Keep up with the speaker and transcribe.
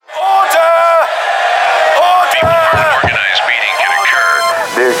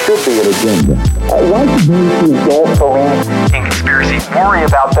should be an agenda. Why should those who don't believe in conspiracy worry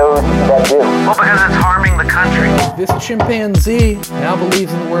about those that do? Well, because it's harming the country. This chimpanzee now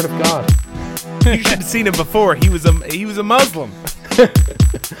believes in the word of God. You should have seen him before. He was a Muslim.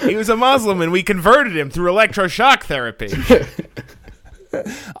 He was a Muslim, and we converted him through electroshock therapy.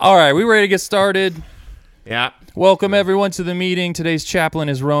 All right, we ready to get started? Yeah. Welcome, everyone, to the meeting. Today's chaplain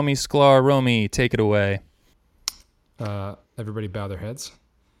is Romy Sklar. Romy, take it away. Everybody bow their heads.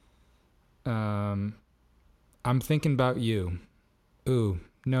 I'm thinking about you. Ooh,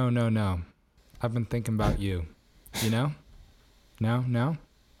 no. I've been thinking about you. You know? No?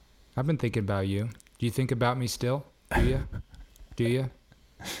 I've been thinking about you. Do you think about me still? Do you?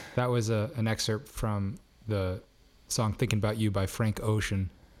 That was an excerpt from the song Thinking About You by Frank Ocean.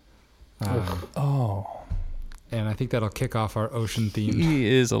 And I think that'll kick off our Ocean theme. He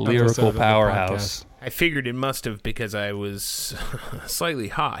is a lyrical powerhouse. I figured it must have because I was slightly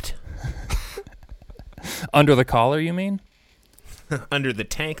hot. Under the collar, you mean? Under the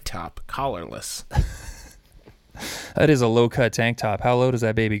tank top, collarless. That is a low-cut tank top. How low does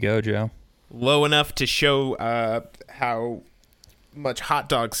that baby go, Joe? Low enough to show how much hot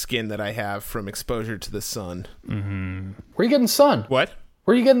dog skin that I have from exposure to the sun. Mm-hmm. Where are you getting sun? What?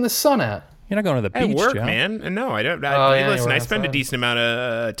 Where are you getting the sun at? You're not going to the At beach, work, Joe. man. No, I don't. Yeah, listen, you're I spend a outside. decent amount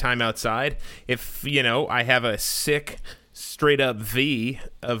of time outside. If, I have a sick, straight-up V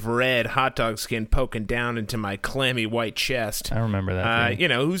of red hot dog skin poking down into my clammy white chest. I remember that.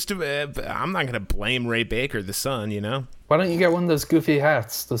 who's to... I'm not going to blame Ray Baker, the son, Why don't you get one of those goofy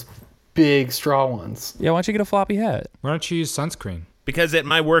hats? Those big straw ones. Yeah, why don't you get a floppy hat? Why don't you use sunscreen? Because at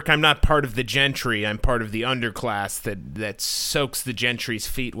my work, I'm not part of the gentry. I'm part of the underclass that soaks the gentry's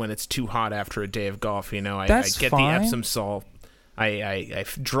feet when it's too hot after a day of golf. I That's get fine. the Epsom salt. I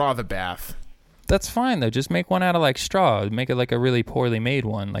draw the bath. That's fine, though. Just make one out of, straw. Make it like a really poorly made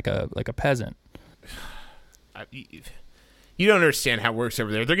one, like a peasant. You don't understand how it works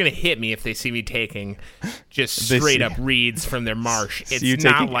over there. They're going to hit me if they see me taking just straight up reeds from their marsh. It's you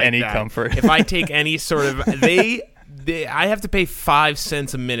not taking like any that. comfort. If I take any sort of... I have to pay 5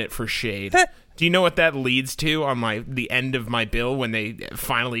 cents a minute for shade. Do you know what that leads to on the end of my bill when they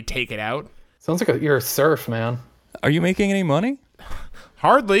finally take it out? Sounds like you're a serf, man. Are you making any money?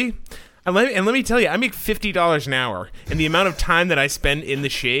 Hardly. And let me tell you, I make $50 an hour, and the amount of time that I spend in the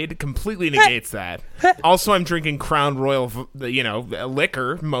shade completely negates that. Also, I'm drinking Crown Royal,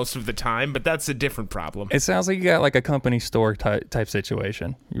 liquor most of the time, but that's a different problem. It sounds like you got a company store type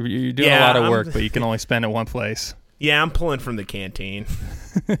situation. You're doing a lot of work, but you can only spend it one place. Yeah, I'm pulling from the canteen.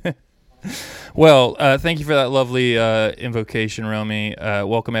 Well, thank you for that lovely invocation, Romy.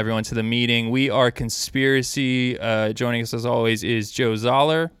 Welcome, everyone, to the meeting. We are Conspiracy. Joining us, as always, is Joe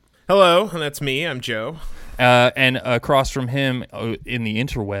Zoller. Hello, that's me. I'm Joe. And across from him in the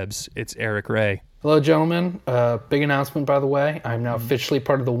interwebs, it's Eric Ray. Hello, gentlemen. Big announcement, by the way. I'm now officially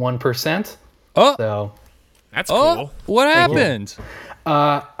part of the 1%. Oh, So That's cool. What happened?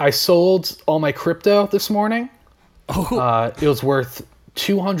 I sold all my crypto this morning. It was worth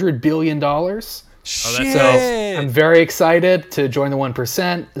 $200 billion. Shit. So I'm very excited to join the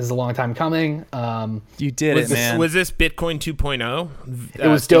 1%. This is a long time coming. You did it, man. Was this Bitcoin 2.0? It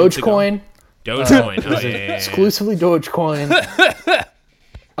was Dogecoin. Dogecoin. Exclusively Dogecoin.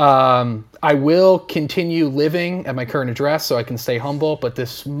 I will continue living at my current address so I can stay humble, but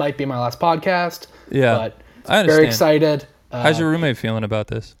this might be my last podcast. Yeah, But I understand. very excited. How's your roommate feeling about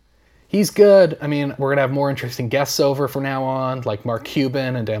this? He's good. I mean, we're going to have more interesting guests over from now on, like Mark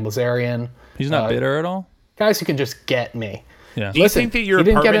Cuban and Dan Bilzerian. He's not bitter at all? Guys who can just get me. Yeah. Do you Listen, think that your he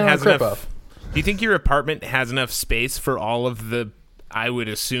didn't get apartment in on has Crypto. enough? Do you think your apartment has enough space for all of the, I would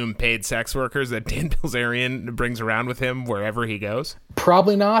assume, paid sex workers that Dan Bilzerian brings around with him wherever he goes?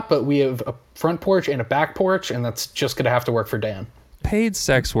 Probably not, but we have a front porch and a back porch, and that's just going to have to work for Dan. Paid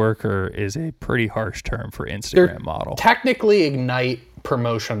sex worker is a pretty harsh term for They're Instagram model. technically Ignite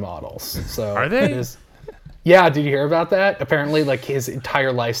promotion models. So Are they? it is- Yeah, did you hear about that? Apparently, his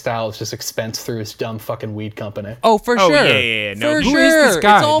entire lifestyle is just expensed through his dumb fucking weed company. Oh, for Oh, sure. yeah. No, For who Who sure. is this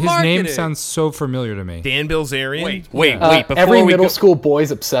guy? It's all His name marketed. sounds so familiar to me. Dan Bilzerian? Wait, before Every we middle go, school boy's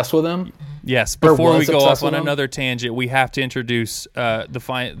obsessed with him. yes, or before we was go off obsessed on with him. another tangent, we have to introduce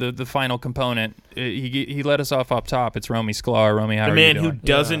the final component. He let us off up top. It's Romy Sklar. Romy, how The are man you who doing?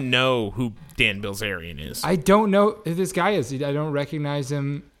 doesn't know who Dan Bilzerian is. I don't know who this guy is. I don't recognize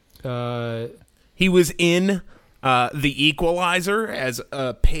him. He was in The Equalizer as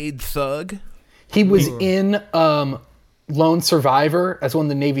a paid thug. He was in Lone Survivor as one of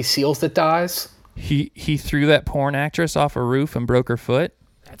the Navy SEALs that dies. He threw that porn actress off a roof and broke her foot.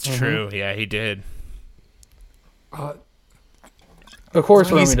 That's true. Yeah, he did. Of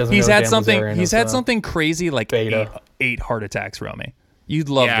course, Romy doesn't he's know had Dan something. Bilzerian He's is, had something crazy like beta. eight heart attacks, Romy. You'd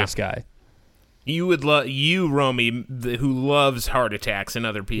love this guy. You would love Romy, who loves heart attacks and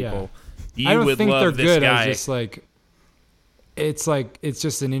other people. You I don't would think love they're this good. guy. It's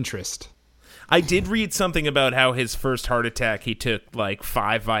just an interest. I did read something about how his first heart attack, he took like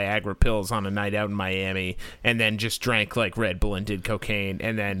 5 Viagra pills on a night out in Miami, and then just drank like Red Bull and did cocaine,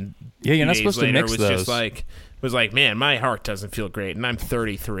 and then you're not days supposed to later mix was those. just was like, man, my heart doesn't feel great, and I'm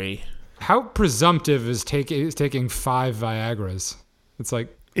 33. How presumptive is taking 5 Viagras? It's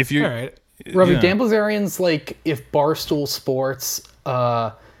like, If you all right. Romy, Dan Bilzerian's like if Barstool Sports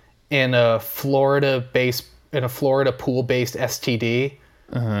in a Florida pool-based STD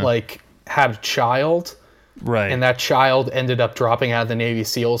like had a child, right, and that child ended up dropping out of the Navy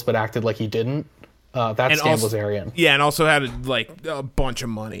SEALs but acted like he didn't. That's And Dan also- Bilzerian. Yeah, and also had like a bunch of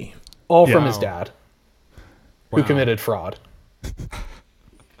money. All from Yeah. his dad, Wow. who committed fraud.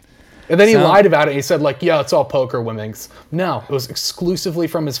 And then he lied about it. He said, like, yeah, it's all poker winnings. No, it was exclusively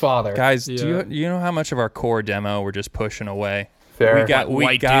from his father. guys, Yeah. do you know how much of our core demo we're just pushing away? Fair.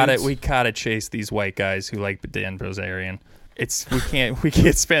 White dudes? We gotta chase these white guys who like Dan Bilzerian. We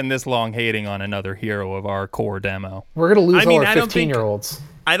can't spend this long hating on another hero of our core demo. We're going to lose I mean, all I our don't think- 15-year-olds.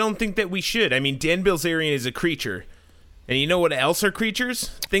 I don't think that we should. I mean, Dan Bilzerian is a creature. And you know what else are creatures?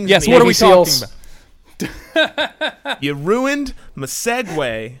 Things Yes, in the what are we Navy talking SEALs. about? You ruined my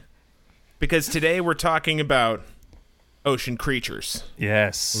segue because today we're talking about ocean creatures.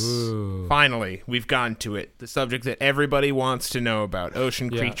 Yes. Ooh. Finally, we've gotten to it. The subject that everybody wants to know about,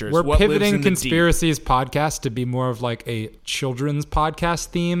 ocean Yeah. creatures. We're what lives pivoting in the deep. Conspiracies podcast to be more of like a children's podcast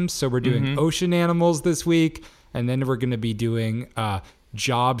theme. So we're doing ocean animals this week, and then we're going to be doing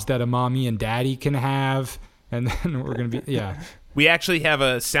jobs that a mommy and daddy can have, and then we're going to be We actually have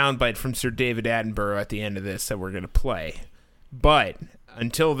a soundbite from Sir David Attenborough at the end of this that we're going to play. But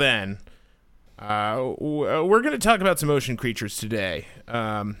until then, we're going to talk about some ocean creatures today.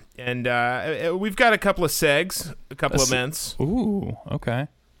 And we've got a couple of segs, a couple of mints. Ooh. Okay.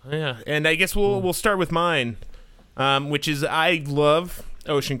 Yeah, and I guess we'll start with mine, which is I love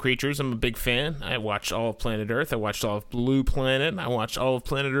ocean creatures. I'm a big fan. I watched all of Planet Earth. I watched all of Blue Planet. I watched all of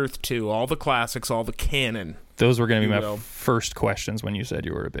Planet Earth 2, all the classics, all the canon. Those were going to be my will. first questions when you said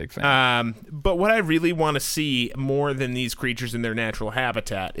you were a big fan. But what I really want to see more than these creatures in their natural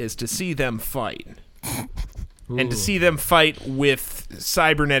habitat is to see them fight. And to see them fight with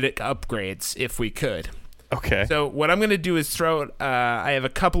cybernetic upgrades, if we could. Okay. So what I'm going to do is throw. I have a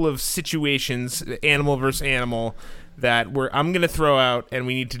couple of situations, animal versus animal, that I'm going to throw out, and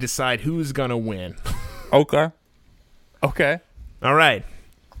we need to decide who's going to win. Okay. All right.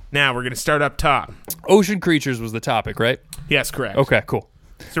 Now we're going to start up top. Ocean creatures was the topic, right? Yes, correct. Okay, cool.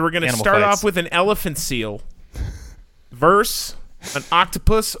 So we're going to Animal start fights. off with an elephant seal versus an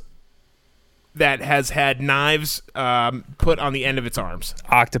octopus that has had knives put on the end of its arms.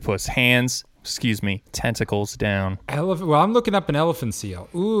 Octopus, tentacles down. Well, I'm looking up an elephant seal.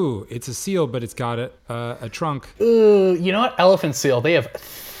 Ooh, it's a seal, but it's got a trunk. You know what? Elephant seal, they have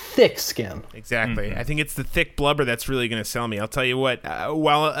thick skin. Exactly. I think it's the thick blubber that's really going to sell me. I'll tell you what.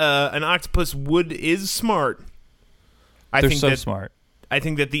 While an octopus is smart, They're so smart. I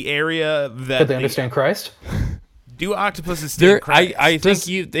think that the area that But they understand Christ? do octopuses stand Christ? I think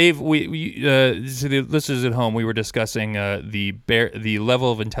to the listeners at home, we were discussing the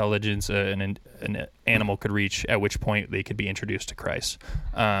level of intelligence an animal could reach, at which point they could be introduced to Christ.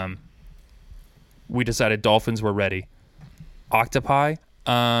 We decided dolphins were ready. Octopi,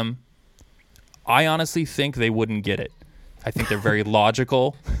 I honestly think they wouldn't get it. I think they're very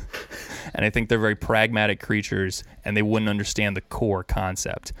logical, and I think they're very pragmatic creatures, and they wouldn't understand the core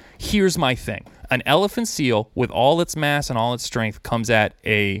concept. Here's my thing. An elephant seal, with all its mass and all its strength, comes at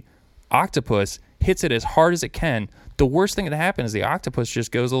a octopus, hits it as hard as it can. The worst thing that happens is the octopus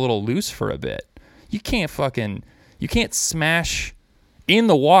just goes a little loose for a bit. You can't smash, in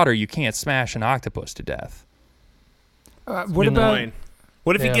the water, you can't smash an octopus to death. What about Annoying.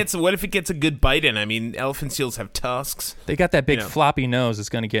 What if it gets a good bite in? I mean, elephant seals have tusks. They got that big Yeah. floppy nose that's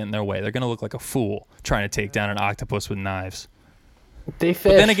going to get in their way. They're going to look like a fool trying to take down an octopus with knives. They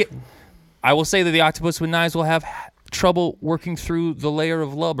fish. But then again, I will say that the octopus with knives will have trouble working through the layer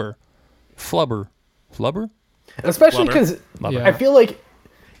of flubber. Especially because Yeah. I feel like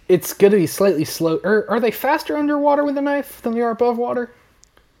it's going to be slightly slow. Are they faster underwater with a knife than they are above water?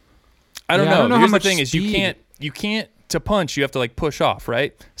 I don't Yeah, I know. don't know how Here's the much thing: is you speed. can't to punch. You have to like push off,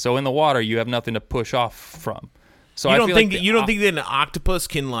 right? So in the water, you have nothing to push off from. So You I don't feel think like you don't think that an octopus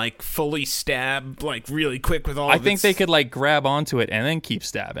can like fully stab like really quick with all? I of think its... they could like grab onto it and then keep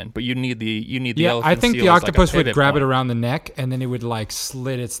stabbing, but you need the Yeah, elephant I think seal the as, like, a octopus would pivot grab point. it around the neck, and then it would like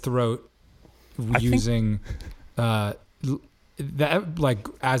slit its throat using that like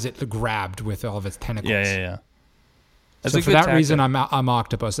as it grabbed with all of its tentacles. Yeah. That's So a for good that reason, tactic. I'm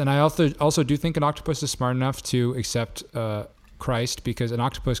octopus, and I also do think an octopus is smart enough to accept Christ, because an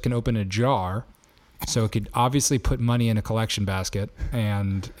octopus can open a jar, so it could obviously put money in a collection basket,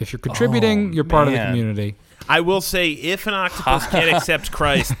 and if you're contributing, you're part of the man. community. I will say, if an octopus can accept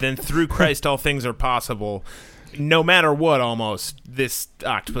Christ, then through Christ all things are possible. No matter what, almost this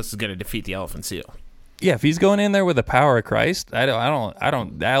octopus is going to defeat the elephant seal. Yeah, if he's going in there with the power of Christ, I don't.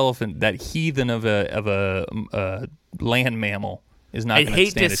 That elephant, that heathen of a land mammal, is not I'd going to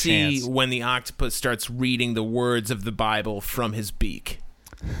hate stand to a see chance. when the octopus starts reading the words of the Bible from his beak.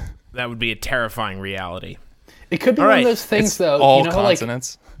 That would be a terrifying reality. It could be All one right. of those things, It's though. all You know how, like,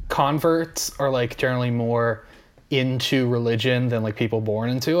 consonants. converts are like generally more into religion than like people born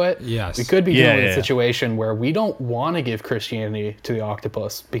into it. Yes. We could be Yeah, dealing with yeah. a situation where we don't want to give Christianity to the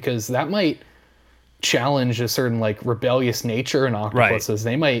octopus, because that might challenge a certain like rebellious nature in octopuses.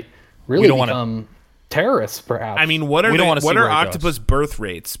 They might really don't wanna- become terrorists, perhaps. I mean, what are We don't wanna what see are where it goes. octopus birth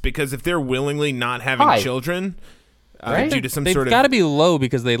rates? Because if they're willingly not having High. children, Right? due to some They've sort of got to be low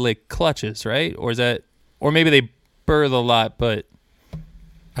because they lick clutches, right? Or is that, or maybe they birth a lot, but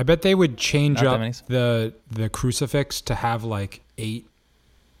I bet they would change Not that up many. the crucifix to have like 8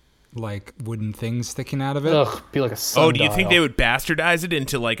 like wooden things sticking out of it. Ugh, be like a sundial. Oh, do you think they would bastardize it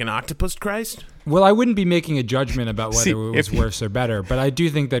into like an octopus Christ? Well, I wouldn't be making a judgment about whether See, it was if- worse or better, but I do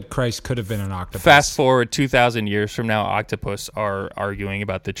think that Christ could have been an octopus. fast forward 2,000 years from now, octopus are arguing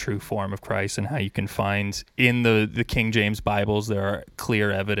about the true form of Christ and how you can find in the King James Bibles there are clear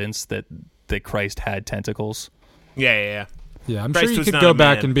evidence that Christ had tentacles. Yeah. Yeah, I'm Christ sure you was could not go a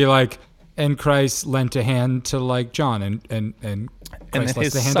back man. and be like, and Christ lent a hand to like John, and Christ then lent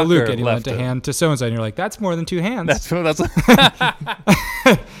his a hand to Luke, sucker and he lent left a it. hand to so and so, and you're like, that's more than 2 hands. That's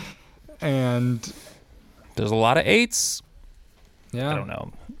And there's a lot of 8s. yeah, I don't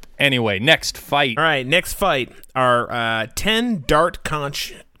know. Anyway, next fight. All right, next fight are 10 dart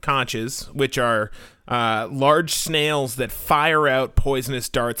conches, which are large snails that fire out poisonous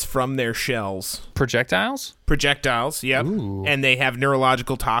darts from their shells. Projectiles? Projectiles, yep. Ooh. And they have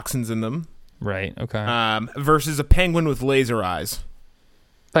neurological toxins in them. Right, okay. Versus a penguin with laser eyes.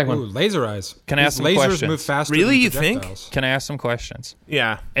 Penguin. Ooh, laser eyes. Can I These ask some lasers questions? move faster Really, than you think? projectiles. Can I ask some questions?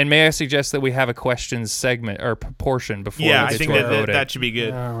 Yeah. And may I suggest that we have a questions segment or portion before Yeah, we I get think to our that verdict? should be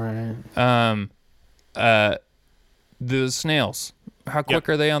good. All right. The snails, how quick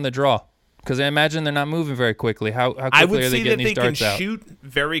are they on the draw? Because I imagine they're not moving very quickly. How quickly I would are they say that getting they these can darts out? shoot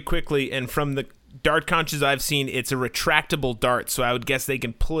very quickly, and from the dart conches I've seen, it's a retractable dart, so I would guess they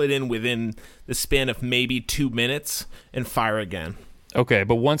can pull it in within the span of maybe 2 minutes and fire again. Okay,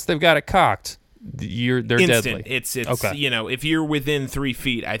 but once they've got it cocked, they're Instant. deadly. It's Okay. you know, if you're within 3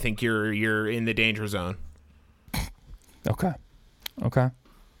 feet, I think you're in the danger zone. Okay.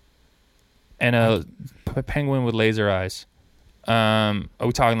 And a penguin with laser eyes. Are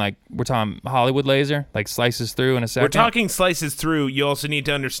we talking like we're talking Hollywood laser, like slices through in a second? We're talking slices through. You also need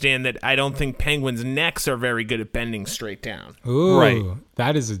to understand that I don't think penguins' necks are very good at bending straight down. Ooh, Right.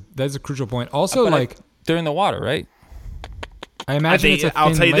 that's a crucial point. Also, But like they're in the water, right? I imagine it's a thin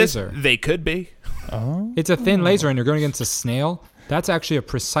I'll tell you laser. this: they could be. It's a thin laser, and you're going against a snail. That's actually a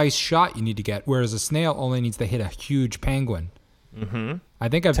precise shot you need to get, whereas a snail only needs to hit a huge penguin. Mm-hmm. I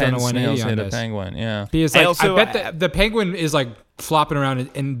think I've 10 done a 180 snails on hit a this. penguin, yeah. Because I like, also- I bet the penguin is like flopping around,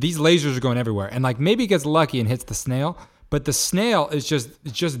 and these lasers are going everywhere. And like maybe it gets lucky and hits the snail, but the snail is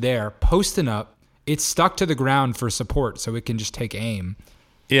just there posting up. It's stuck to the ground for support, so it can just take aim.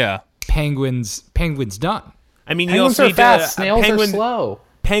 Yeah. Penguin's done. I mean, you Penguins also are need fast. to, Snails penguin, are slow.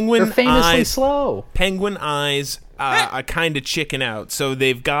 Penguin They're famously eyes. slow. Penguin eyes are kind of chicken out, so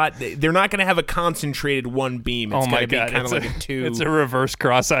they're not going to have a concentrated one beam. It's Oh my going to be god, kind of it's like a two. It's a reverse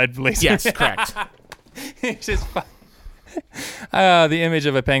cross-eyed laser. Yes, correct. It's just the image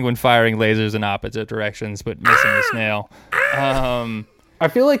of a penguin firing lasers in opposite directions, but missing the snail. I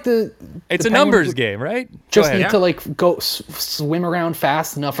feel like It's the a penguins numbers would game, right? just Go ahead. need to like go swim around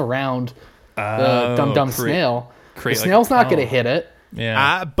fast enough around the dumb snail. The create like a snail's not cone. going to hit it.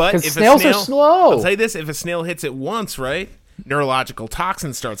 Yeah. But 'Cause if snails a are snail, slow. I'll tell you this: if a snail hits it once, right, neurological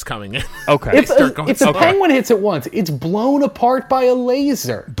toxin starts coming in. Okay. If the penguin hits it once, it's blown apart by a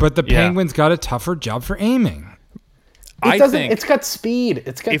laser. But the Yeah. penguin's got a tougher job for aiming. I think It's got speed.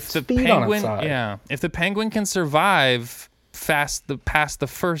 It's got if the speed on its penguin, side. if the penguin can survive past the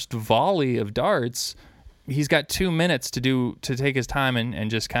first volley of darts, he's got 2 minutes to take his time and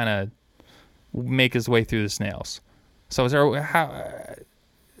just kind of make his way through the snails. So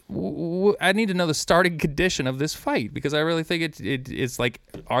I need to know the starting condition of this fight, because I really think it's like,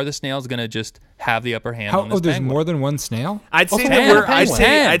 are the snails going to just have the upper hand on this there's penguin? more than one snail? I'd say Also,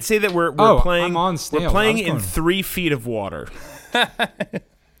 that I'd say that we're playing. I'm on snail. We're playing I was in going- 3 feet of water.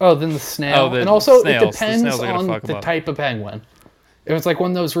 Oh, then the snail. the and also, snails. it The depends snails are gonna on fuck 'em the up. type of penguin. If it's like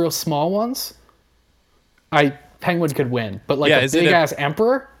one of those real small ones, penguin could win. But like a is it big ass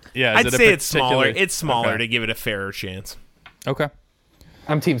emperor, Yeah, I'd is it a say it's smaller. particular- It's smaller Okay. to give it a fairer chance. Okay.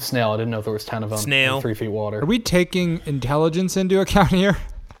 I'm team snail. I didn't know there was 10 of them Snail. in 3 feet water. Are we taking intelligence into account here?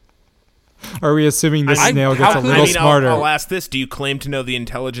 Or are we assuming this I- snail how gets a could- little smarter? I'll ask this: do you claim to know the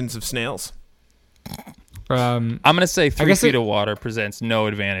intelligence of snails? I'm going to say 3 guess feet of water presents no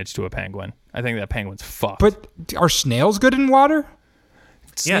advantage to a penguin. I think that penguin's fucked. But are snails good in water?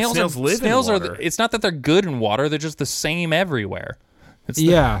 Snails live in snails water. it's not that they're good in water; they're just the same everywhere.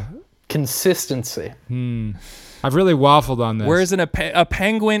 Yeah. Consistency. I've really waffled on this. Whereas in a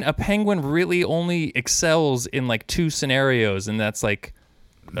penguin really only excels in like 2 scenarios, and that's like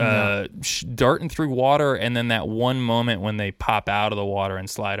darting through water, and then that one moment when they pop out of the water and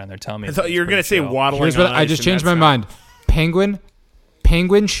slide on their tummy. I thought you were going to say waddling. Here's what on I ice, just and changed that's my not- mind.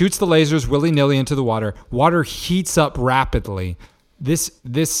 Penguin shoots the lasers willy-nilly into the water. Water heats up rapidly. This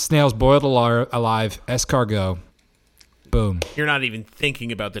snail's boiled alive. Escargot. Boom. You're not even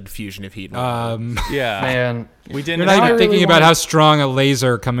thinking about the diffusion of heat. Yeah, Man, we didn't. You're not I even really thinking about wanna- how strong a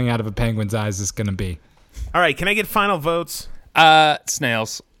laser coming out of a penguin's eyes is going to be. All right, can I get final votes?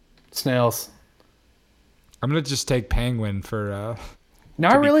 Snails. snails. I'm going to just take penguin for... Now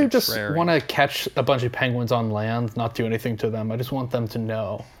I really just contrary. want to catch a bunch of penguins on land, not do anything to them. I just want them to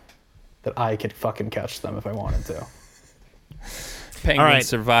know that I could fucking catch them if I wanted to. Penguins right.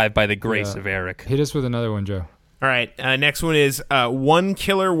 survive by the grace Yeah. of Eric. Hit us with another one, Joe. All right, next one is one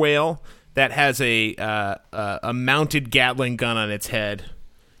killer whale that has a mounted Gatling gun on its head,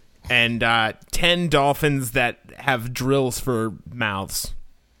 and 10 dolphins that have drills for mouths.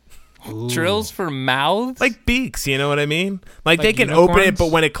 Drills for mouths? Like beaks, you know what I mean? Like they Like can open it, unicorns?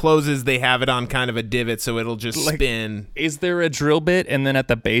 but when it closes, they have it on kind of a divot, so it'll just spin. Is there a drill bit, and then at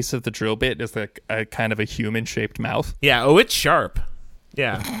the base of the drill bit is like a kind of a human-shaped mouth? Yeah. Oh, it's sharp.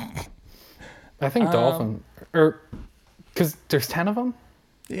 Yeah. I think dolphin, or because there's 10 of them.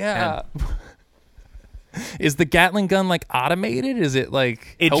 Yeah. Is the Gatling gun like automated? Is it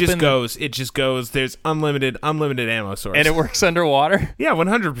like It helping just goes. It just goes. There's unlimited ammo source. and it works underwater? Yeah,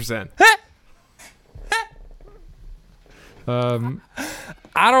 100%.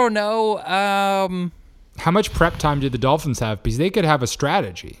 I don't know. How much prep time do the dolphins have? Because they could have a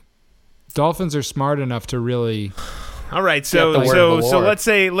strategy. Dolphins are smart enough to really... All right, You have to word the so lore.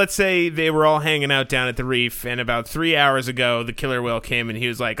 let's say they were all hanging out down at the reef, and about 3 hours ago, the killer whale came and he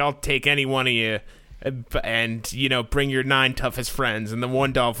was like, "I'll take any one of you, and bring your 9 toughest friends." And the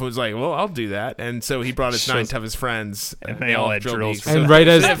one dolphin was like, "Well, I'll do that." And so he brought his 9 toughest friends, and they all had drills beaks. for And So right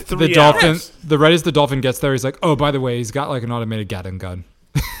they as have the 3 dolphin, hours. right as the dolphin gets there, he's like, "Oh, by the way, he's got like an automated Gatling gun."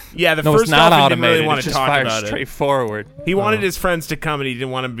 Yeah, the No, first it's not dolphin automated. didn't really want it to just talk fires about straight it. forward. He wanted his friends to come, and he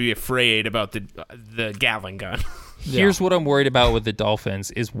didn't want to be afraid about the Gatling gun. Here's what I'm worried about with the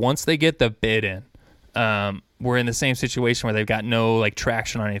dolphins is once they get the bid in, we're in the same situation where they've got no like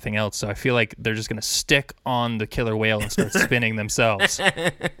traction on anything else. So I feel like they're just gonna stick on the killer whale and start spinning themselves.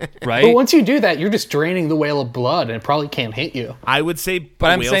 Right? But once you do that, you're just draining the whale of blood, and it probably can't hit you. I would say, But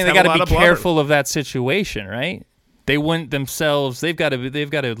I'm saying they got got to be careful of that situation, right? They wouldn't themselves. They've got to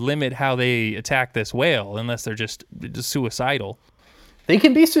limit how they attack this whale unless they're just suicidal. They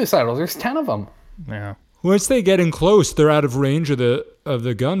can be suicidal. There's 10 of them. Yeah. Once they get in close, they're out of range of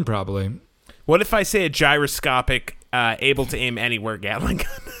the gun, probably. What if I say a gyroscopic, able to aim anywhere Gatling gun?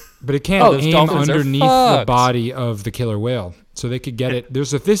 But it can't those aim dolphins are underneath the fucked. body of the killer whale, so they could get it.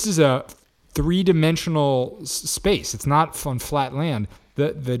 This is a 3-dimensional space. It's not on flat land.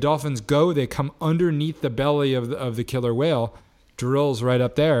 The dolphins they come underneath the belly of the killer whale, drills right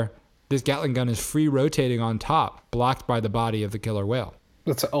up there. This Gatling gun is free rotating on top, blocked by the body of the killer whale.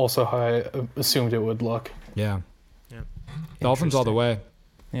 That's also how I assumed it would look. Yeah. Dolphins all the way.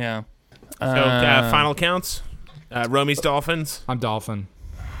 Yeah. So final counts. Romy's Dolphins. I'm dolphin.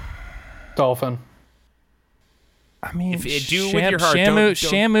 Dolphin. I mean, If it do with your heart, Shamu, don't-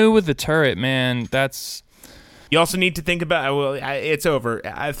 Shamu with the turret, man. That's You also need to think about. It's over.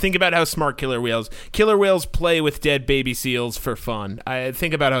 Think about how smart killer whales. Killer whales play with dead baby seals for fun.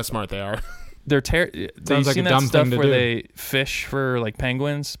 Think about how smart they are. they're you Sounds like seen a that dumb stuff thing to where do. they fish for like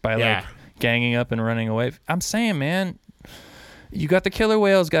penguins by Yeah. like ganging up and running away? I'm saying, man, You got the killer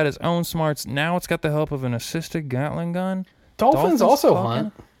whale's got its own smarts. Now it's got the help of an assisted Gatling gun. Dolphins also fucking-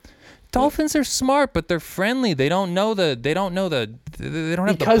 hunt. Dolphins are smart, but they're friendly. They don't have Because the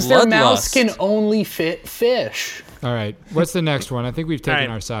their bloodlust. mouths can only fit fish. All right. What's the next one? I think we've taken right.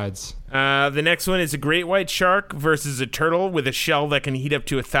 our sides. The next one is a great white shark versus a turtle with a shell that can heat up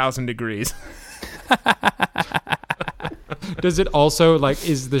to 1,000 degrees. Does it also like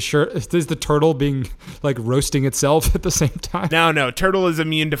is the turtle being like roasting itself at the same time? No, turtle is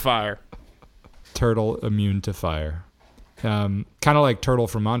immune to fire. Turtle immune to fire. Kind of like Turtle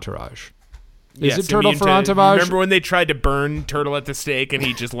from Entourage. Is Yes, it Turtle immune from to- Entourage? Remember when they tried to burn Turtle at the stake and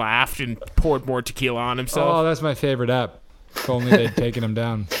he just laughed and poured more tequila on Oh, himself? that's my favorite app. If only they'd taken him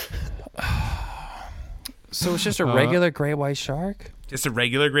down. So it's just a regular great white shark? Just a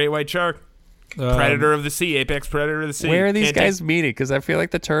regular great white shark. Predator of the sea, apex predator of the sea. Where are these Can't guys take- meeting? Because I feel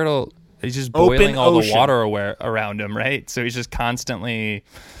like the turtle is just Open boiling all the ocean. water around him, right? So he's just constantly.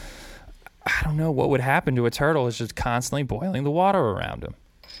 I don't know what would happen to a turtle. It's just constantly boiling the water around him.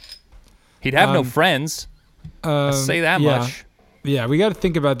 He'd have no friends. I'll say that yeah. much. Yeah, we got to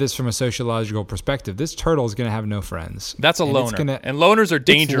think about this from a sociological perspective. This turtle is going to have no friends. That's a And it's loner. gonna- And loners are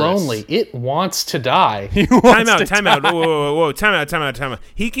dangerous. It's lonely. It wants to die. Time out. Whoa. Time out.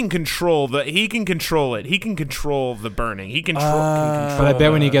 He can control it. He can control the burning. He control. But I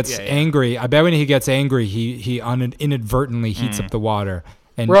bet when he gets yeah. angry, he inadvertently heats up the water.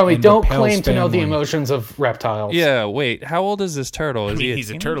 And, Romy, and don't repels claim to know the family. emotions of reptiles. Yeah, wait. How old is this turtle? Is he He's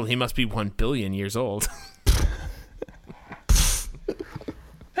a turtle. He must be 1 billion years old.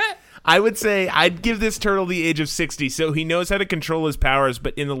 I would say I'd give this turtle the age of 60, so he knows how to control his powers,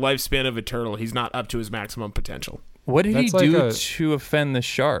 but in the lifespan of a turtle, he's not up to his maximum potential. What did he That's like do a- to offend the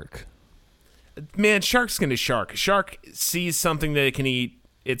shark? Man, shark's gonna shark. A shark sees something that it can eat,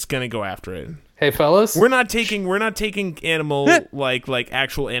 it's gonna go after it. Hey, fellas. We're not taking animal like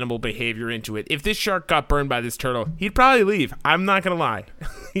actual animal behavior into it. If this shark got burned by this turtle, he'd probably leave. I'm not gonna lie.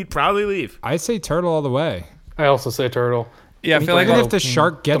 He'd probably leave. I say turtle all the way. I also say turtle. Yeah, I feel like Even I'll if the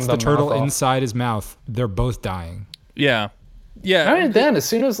shark gets the thumb the turtle mouth off. inside his mouth, they're both dying. yeah. And then, as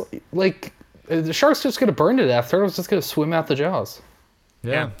soon as, the shark's just going to burn to death, turtle's just going to swim out the jaws.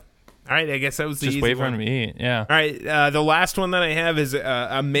 Yeah. All right, I guess that was the Just easy wait for one. him to eat. Yeah. All right, the last one that I have is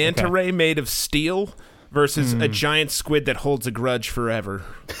a manta ray made of steel versus a giant squid that holds a grudge forever.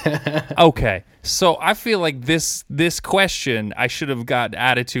 Okay, so I feel like this question I should have got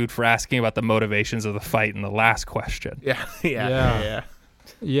attitude for asking about the motivations of the fight in the last question. Yeah.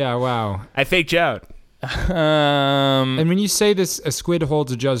 Yeah, wow. I faked you out. And when you say this, a squid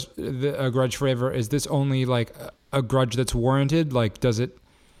holds a grudge forever, is this only like a grudge that's warranted? Like, does it,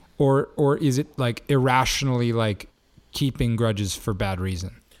 or is it like irrationally like keeping grudges for bad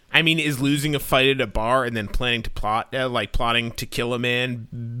reason? I mean, is losing a fight at a bar and then planning to plotting to kill a man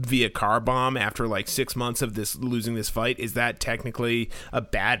via car bomb after 6 months of losing this fight, is that technically a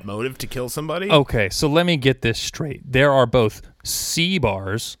bad motive to kill somebody? Okay, so let me get this straight. There are both sea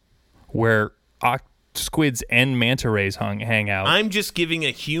bars where squids and manta rays hang out. I'm just giving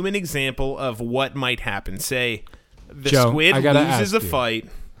a human example of what might happen. Say the Joe, squid I gotta loses a ask you. fight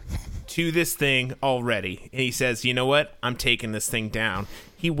to this thing already, and he says, "You know what? I'm taking this thing down."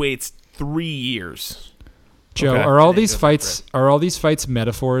 He waits 3 years. Joe, Okay. are all these fights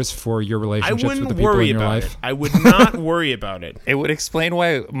metaphors for your I relationships with wouldn't the people in worry your about life? it. I would not worry about it. It would explain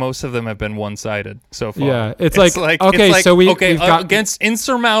why most of them have been one-sided so far. Yeah, it's like, okay, it's like, so we've got- against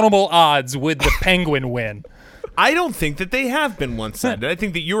insurmountable odds would the penguin win? I don't think that they have been one-sided. I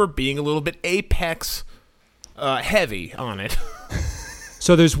think that you're being a little bit apex heavy on it.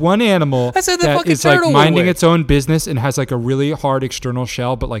 So there's one animal I said the that fucking is like turtle would minding win. its own business and has like a really hard external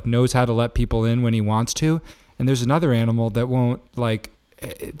shell, but like knows how to let people in when he wants to. And there's another animal that won't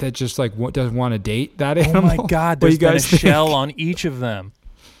that just doesn't want to date that Oh animal. my God, What there's do you been a guys think? shell on each of them.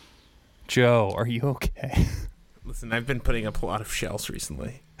 Joe, are you okay? Listen, I've been putting up a lot of shells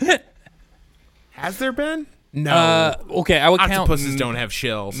recently. Has there been? No. Okay, I would count Octopuses don't have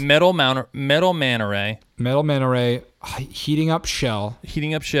shells. metal manta ray, Metal manta ray heating up shell.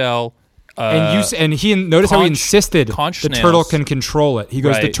 heating up shell. And he notice how he conch- insisted conch the turtle snails. can control it. He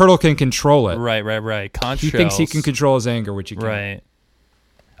goes, the Right. turtle can control it. Right. Conch He thinks he shells. can control his anger, which he can't. Right.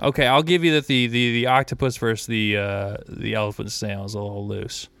 Okay, I'll give you that the octopus versus the elephant snail is a little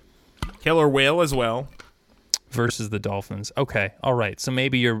loose Killer whale as well. versus the dolphins. Okay, all right. So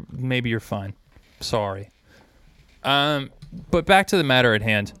maybe you're fine. Sorry. But back to the matter at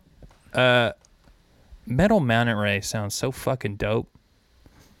hand. Metal manta ray sounds so fucking dope.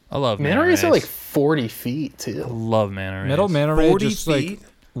 I love Manta rays are 40 feet, too. love manta rays. Metal manta ray 40 just feet? like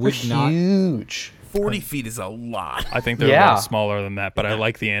would not. Huge. 40 feet is a lot. I think they're a little smaller than that, but I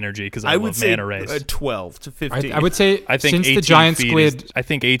like the energy because I would love say manta rays. 12 to 15. I would say I think since 18 the giant feet squid, I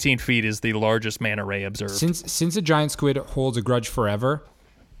think 18 feet is the largest manta ray observed. since a giant squid holds a grudge forever,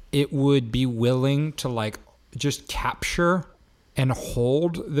 it would be willing to like just capture and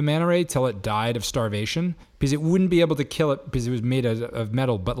hold the manta ray till it died of starvation, because it wouldn't be able to kill it because it was made of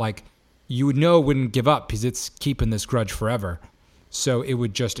metal, but like you would know it wouldn't give up because it's keeping this grudge forever. So it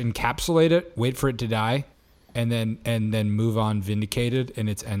would just encapsulate it, wait for it to die, and then move on vindicated in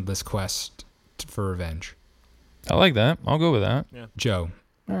its endless quest for revenge. I like that. I'll go with that. Yeah. Joe,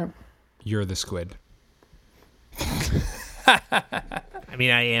 All right. you're the squid. I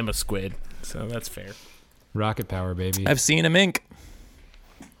mean, I am a squid, so that's fair. Rocket power, baby. I've seen a mink.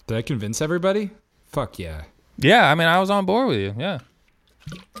 Did I convince everybody? Fuck yeah. Yeah, I mean, I was on board with you. Yeah.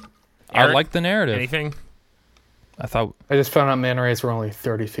 I Eric, like the narrative. Anything? I just found out manta rays were only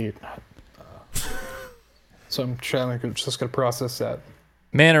 30 feet. So I'm just going to process that.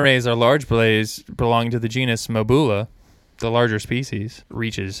 Manta rays are large blades belonging to the genus Mobula. The larger species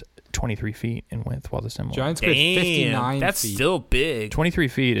reaches 23 feet in width, while the similar. Giant squid, 59 that's feet. still big. 23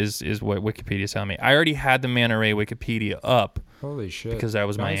 feet is what Wikipedia's telling me. I already had the manta ray Wikipedia up Holy shit. because that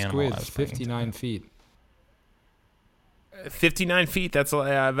was my Giant animal. I squid, was bringing 59 feet. 59 feet. That's all I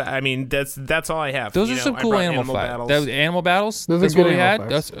have. I mean, that's all I have. Those You are know, some I cool brought animal facts. battles. Animal battles. Those are That's good what we had.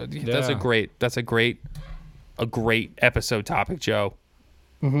 animal facts. That's a great episode topic, Joe.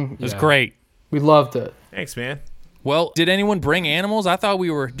 Mm-hmm. It was Yeah. great. We loved it. Thanks, man. Well, did anyone bring animals? I thought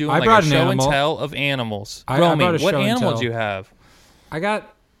we were doing I like brought a an show animal. and tell of animals. I Romy, brought a what show and animal tell. do you have? I'm going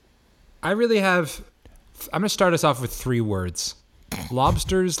to start us off with 3 words.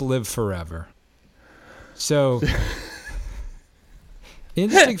 Lobsters live forever. So,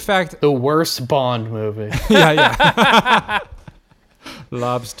 interesting fact. The worst Bond movie. Yeah.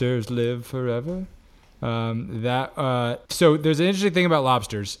 Lobsters live forever. So there's an interesting thing about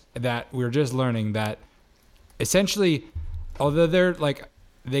lobsters that we're just learning, that essentially, although they're like,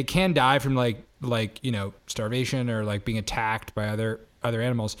 they can die from like starvation or like being attacked by other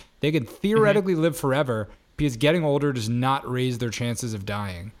animals, they can theoretically live forever because getting older does not raise their chances of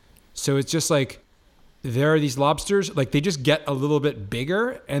dying. So it's just like, there are these lobsters, like they just get a little bit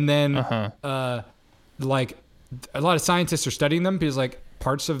bigger, and then like a lot of scientists are studying them because like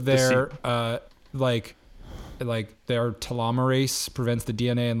parts of their like their telomerase prevents the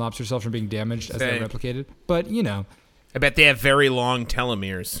DNA in lobster cells from being damaged as they're replicated. But I bet they have very long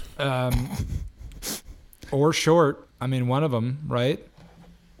telomeres. Or short. I mean, one of them, right?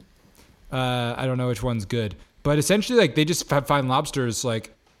 I don't know which one's good, but essentially, like they just find lobsters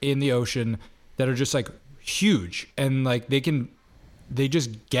like in the ocean that are just like huge, and like they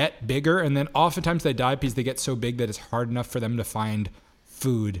just get bigger, and then oftentimes they die because they get so big that it's hard enough for them to find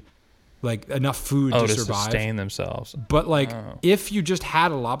food, like enough food to survive, sustain themselves. But like if you just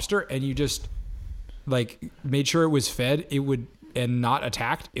had a lobster and you just like made sure it was fed, it would, and not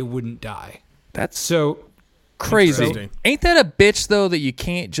attacked, it wouldn't die. That's So crazy. Interesting. Ain't that a bitch though that you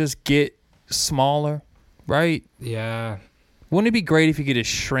can't just get smaller, right? yeah. Wouldn't it be great if you could just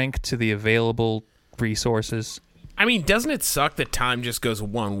shrink to the available resources? I mean, doesn't it suck that time just goes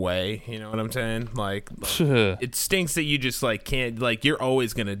one way? You know what I'm saying? Like, it stinks that you just like can't, like, you're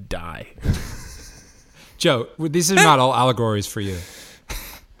always gonna die. Joe, these are not all allegories for you.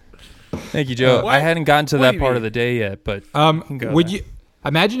 Thank you, Joe. What? I hadn't gotten to What that do you part mean? of the day yet, but you can go Would there. you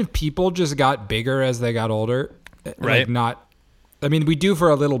imagine if people just got bigger as they got older? Right. Like I mean, we do for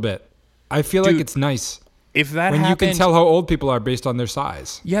a little bit. I feel like Dude, it's nice If that when happened, you can tell how old people are based on their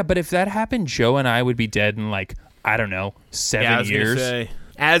size. yeah, but if that happened, Joe and I would be dead in like, I don't know, 7 Yeah, I was years. gonna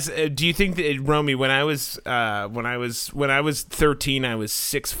say. Do you think that, Romy, when I was 13, I was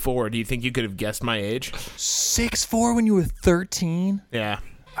 6'4". Do you think you could have guessed my age? 6'4" when you were 13? Yeah,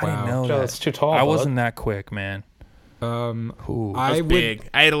 I didn't know Joe, that. that's too tall, I bud. wasn't that quick, man. Ooh. I was I would. big.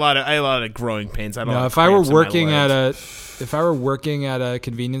 I had a lot of growing pains. I had a lot No, of if I were cramps in my working legs. if I were working at a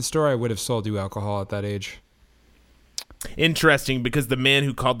convenience store, I would have sold you alcohol at that age. Interesting, because the man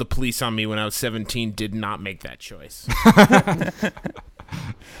who called the police on me when I was 17 did not make that choice.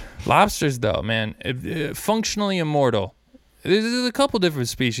 Lobsters, though, man, functionally immortal. There's a couple different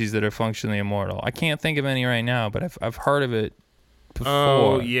species that are functionally immortal. I can't think of any right now, but I've heard of it before.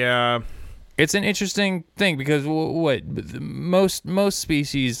 Oh yeah. It's an interesting thing because most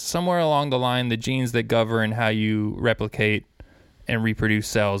species, somewhere along the line, the genes that govern how you replicate and reproduce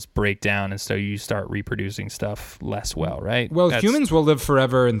cells break down, and so you start reproducing stuff less well, right? Well, humans will live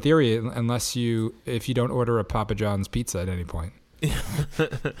forever in theory, if you don't order a Papa John's pizza at any point.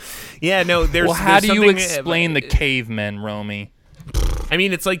 Yeah, no. There's. Well, how there's do you something- explain the cavemen, Romy? I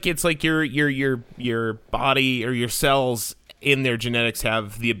mean, it's like your body or your cells in their genetics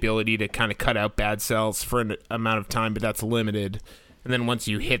have the ability to kind of cut out bad cells for an amount of time, but that's limited. And then once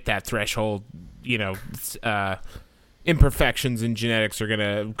you hit that threshold, imperfections in genetics are going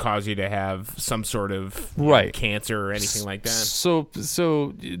to cause you to have some sort of cancer or anything like that. So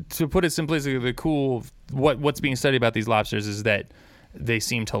to put it simplistically, what's being studied about these lobsters is that they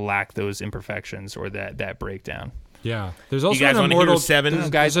seem to lack those imperfections or that breakdown. Yeah, there's also you guys an immortal. Hear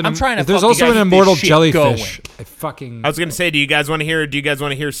 7? Guys, I'm trying to. There's also an immortal jellyfish. I was gonna say, do you guys want to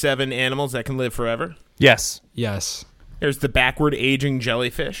hear 7 animals that can live forever? Yes. Yes. There's the backward aging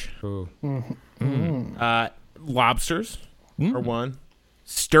jellyfish. Ooh. Lobsters are one.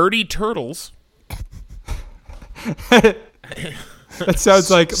 Sturdy turtles. That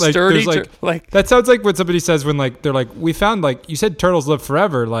sounds like Sturdy there's that sounds like what somebody says when they're like, we found you said turtles live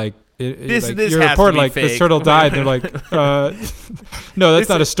forever, this your has report to be this fake. turtle died. They're like, no, that's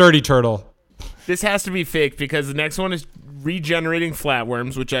not a sturdy turtle. This has to be fake because the next one is regenerating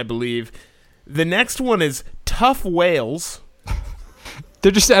flatworms, which I believe. The next one is tough whales.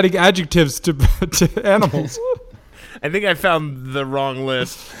 They're just adding adjectives to animals. I think I found the wrong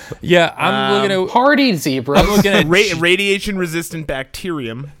list. Yeah, I'm looking at Hardy zebra. I'm looking at Radiation-resistant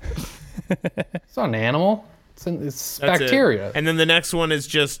bacterium. It's not an animal. It's That's bacteria. it. And then the next one is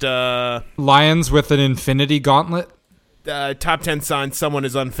just Lions with an infinity gauntlet. top 10 signs someone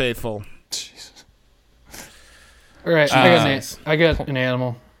is unfaithful. All right, I got an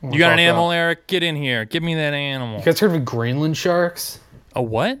animal. You got an animal, Eric? Get in here. Give me that animal. You guys heard of Greenland sharks? A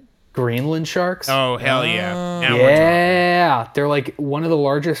what? Greenland sharks? Oh, hell yeah. Now Yeah, they're like one of the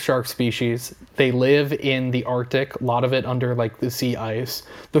largest shark species. They live in the Arctic, a lot of it under the sea ice.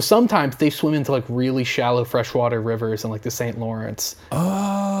 Though sometimes they swim into really shallow freshwater rivers in the St. Lawrence.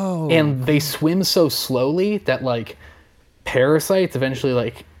 Oh. And they swim so slowly that parasites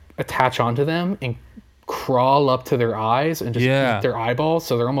eventually attach onto them and crawl up to their eyes and just eat their eyeballs.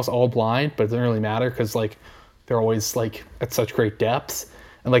 So they're almost all blind, but it doesn't really matter because they're always at such great depths.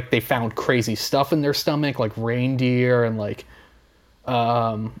 And they found crazy stuff in their stomach, like reindeer and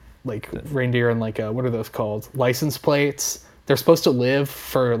reindeer and what are those called? License plates. They're supposed to live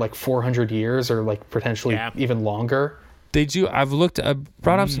for 400 years or potentially even longer. They do. I've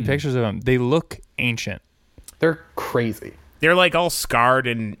brought up some pictures of them. They look ancient. They're crazy. They're all scarred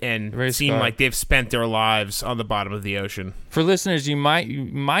and Very seem scarred. like they've spent their lives on the bottom of the ocean. For listeners, you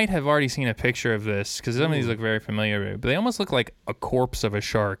might have already seen a picture of this because some of these look very familiar, but they almost look like a corpse of a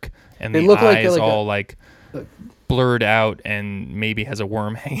shark, and They the look eyes all blurred out and maybe has a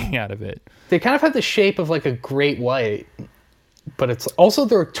worm hanging out of it. They kind of have the shape of a great white, but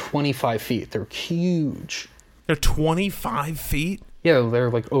they're 25 feet. They're huge. They're 25 feet? Yeah,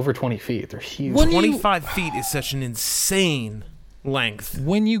 they're over 20 feet. They're huge. 25 feet is such an insane length.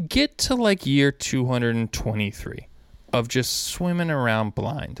 When you get to year 223 of just swimming around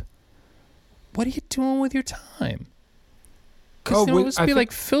blind, what are you doing with your time? Because it must be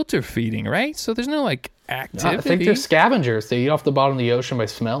filter feeding, right? So there's no activity. I think they're scavengers. They eat off the bottom of the ocean by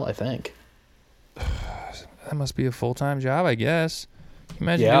smell, I think. That must be a full-time job, I guess. Can you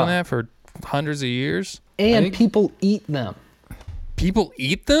imagine doing that for hundreds of years? And people eat them. People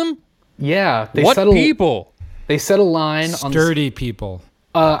eat them? Yeah. People? They set a line on Sturdy people.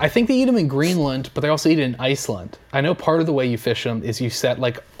 I think they eat them in Greenland, but they also eat it in Iceland. I know part of the way you fish them is you set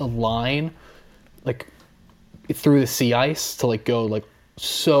a line through the sea ice to go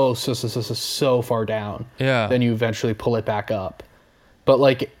so far down. Yeah. Then you eventually pull it back up.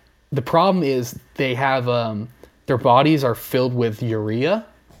 But the problem is they have their bodies are filled with urea.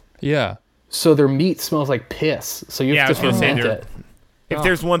 Yeah. So their meat smells like piss. So you have to ferment it. If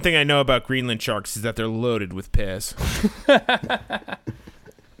there's one thing I know about Greenland sharks is that they're loaded with piss.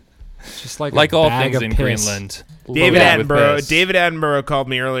 Just like all things in piss. Greenland. David Loaded with Attenborough. piss. David Attenborough called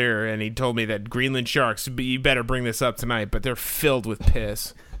me earlier and he told me that Greenland sharks. You better bring this up tonight, but they're filled with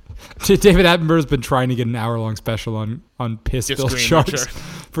piss. David Attenborough's been trying to get an hour-long special on piss-filled sharks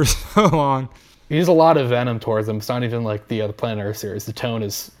for so long. He uses a lot of venom towards them. It's not even the Planet Earth series. The tone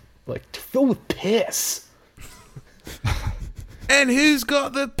is filled with piss. And who's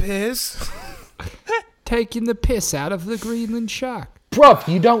got the piss? Taking the piss out of the Greenland shark. Bruv,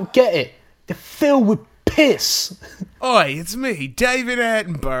 you don't get it. They're filled with piss. Oi, it's me, David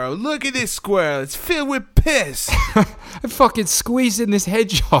Attenborough. Look at this squirrel. It's filled with piss. I'm fucking squeezing this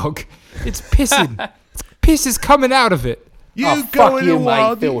hedgehog. It's pissing. Piss is coming out of it. You go in the mate,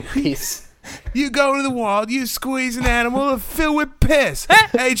 wild. filled with piss. You go to the wild, you squeeze an animal filled with piss.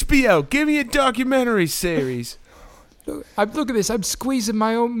 HBO, give me a documentary series. Look at this. I'm squeezing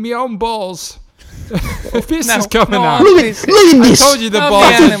my own balls. Piss is coming out. Look at this. I told you the Oh, ball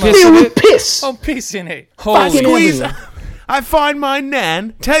man, is I'm Filled pissing with piss. Oh, piss in it. Fucking Holy. Squeeze. everywhere. I find my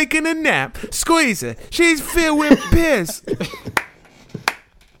nan taking a nap. Squeeze her. She's filled with piss.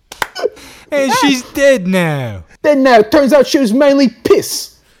 And she's dead now. Then now it turns out she was mainly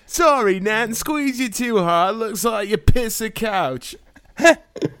piss. Sorry, Nan. Squeeze you too hard. Looks like you piss a couch.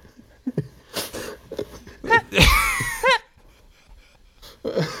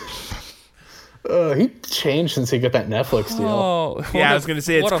 He changed since he got that Netflix deal. Oh, Yeah, I was gonna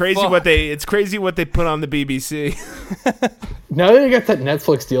say it's crazy what they put on the BBC. Now that he got that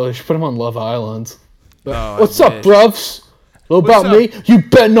Netflix deal, they should put him on Love Island. Oh, What's up, bruvs? Know about up? me? You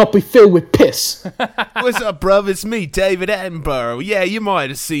better not be filled with piss. What's up, bruv? It's me, David Attenborough. Yeah, you might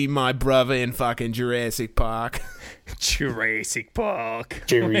have seen my brother in fucking Jurassic Park. Jurassic Park.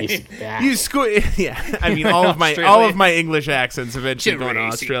 Jurassic Park. You squeeze. Yeah, I mean all of my English accents eventually going to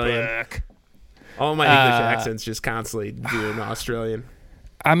Australian. Park. All my English accents just constantly doing Australian.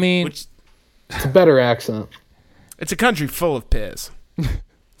 I mean, Which It's a better accent. it's a country full of piss.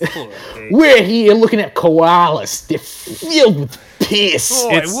 We're here looking at koalas. They're filled with piss.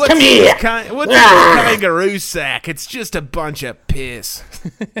 Boy, what's Come this here. what's this kangaroo sack? It's just a bunch of piss.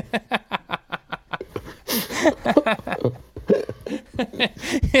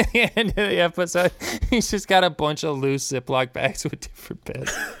 at the end of the episode, he's just got a bunch of loose Ziploc bags with different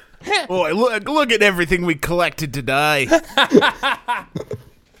piss. Boy, look at everything we collected today.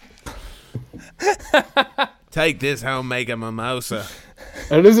 Take this home, make a mimosa.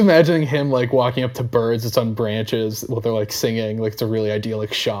 I'm just imagining him like walking up to birds that's on branches while they're like singing, like it's a really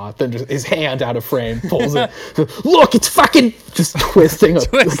idyllic shot. Then just his hand out of frame pulls it. Look, it's fucking just twisting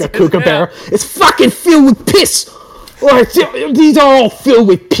like a kookaburra. It's fucking filled with piss. Oh, these are all filled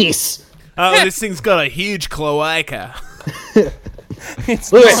with piss. Oh, this thing's got a huge cloaca.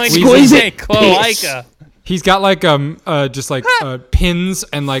 It's Look, like squeeze a it, cloaca. He's got like just like pins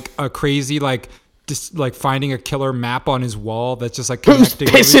and like a crazy like just like finding a killer map on his wall that's just like Who's connecting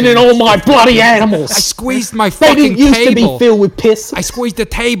pissing everything. in all my bloody animals? I squeezed my They fucking didn't used to table. be filled with piss. I squeezed the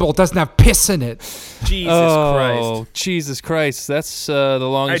table. It doesn't have piss in it. Jesus Oh, Christ. Jesus Christ. That's the All right,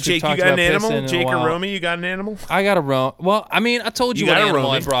 longest we've Jake, you talked got about an animal? pissing in a Jake or while. Romy, you got an animal? I got a Romy. Well, I mean, I told you, You what got a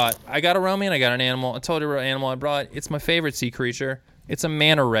animal I Romy. brought. I got a Romy and I got an animal. I told you what animal I brought. It's my favorite sea creature. It's a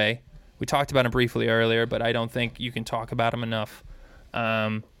manta ray. We talked about him briefly earlier, but I don't think you can talk about him enough.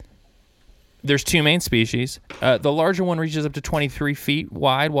 There's two main species. The larger one reaches up to 23 feet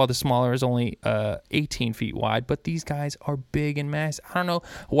wide, while the smaller is only 18 feet wide. But these guys are big and massive. I don't know.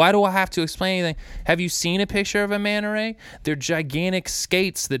 Why do I have to explain anything? Have you seen a picture of a manta ray? They're gigantic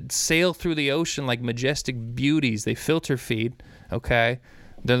skates that sail through the ocean like majestic beauties. They filter feed, okay?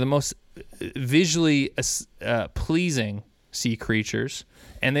 They're the most visually pleasing sea creatures.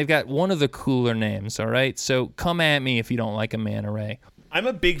 And they've got one of the cooler names, all right? So come at me if you don't like a manta ray. I'm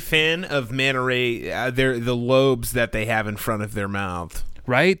a big fan of manta ray. The lobes that they have in front of their mouth.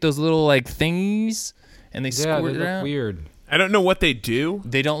 Right? Those little like thingies, and they Yeah, squirt they it look out. weird. I don't know what they do.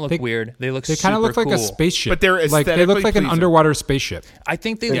 They don't look They- weird. They look They kind of look like cool. a spaceship, But they're like they look aesthetically like an pleasing. underwater spaceship. I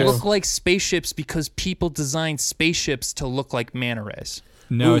think they They look do. like spaceships because people designed spaceships to look like manta rays.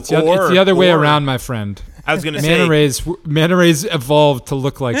 No, Ooh, it's the other way or- around, my friend. I was going to Manta say, rays evolved to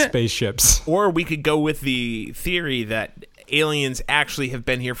look like spaceships. or we could go with the theory that aliens actually have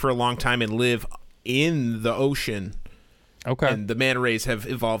been here for a long time and live in the ocean, Okay. and the manta rays have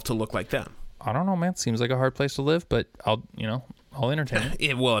evolved to look like them. I don't know, man. Seems like a hard place to live, but I'll entertain it.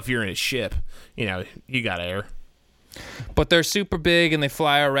 Yeah, well, if you're in a ship, you got air. But they're super big and they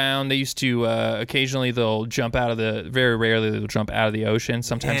fly around. They used to occasionally they'll jump out of the. Very rarely they'll jump out of the ocean.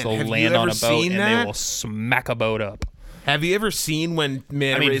 Sometimes Man, have they'll you land on ever a boat seen and that? they will smack a boat up. Have you ever seen when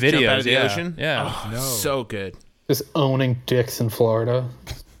manta rays jump out of the videos, yeah. ocean? Yeah. Oh, so good. Just owning dicks in Florida.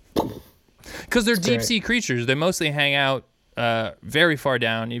 Because they're deep great. sea creatures. They mostly hang out very far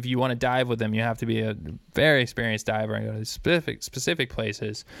down. If you want to dive with them, you have to be a very experienced diver and go to specific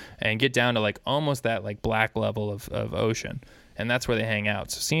places and get down to like almost that like black level of ocean. And that's where they hang out.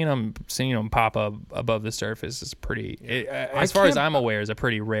 So seeing them pop up above the surface is pretty, as far as I'm aware, is a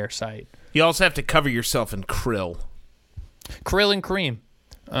pretty rare sight. You also have to cover yourself in krill, Krill and cream.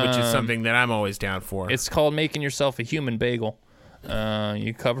 which is something that I'm always down for. It's called making yourself a human bagel.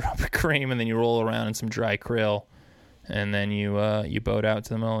 You cover up with cream and then you roll around in some dry krill, and then you boat out to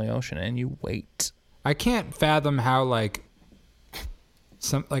the middle of the ocean and you wait. I can't fathom how like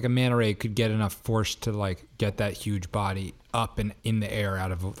a manta ray could get enough force to like get that huge body up and in the air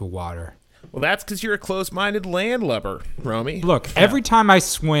out of the water. Well, that's because you're a close-minded landlubber, Romy. Look, every time I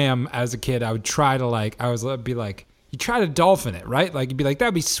swam as a kid, I would try to be like, you try to dolphin it, right? Like you'd be like,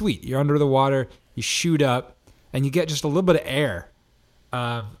 that'd be sweet. You're under the water, you shoot up, and you get just a little bit of air.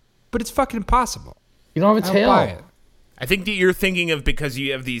 But it's fucking impossible. You don't have a I don't buy tail. it. I think that you're thinking of because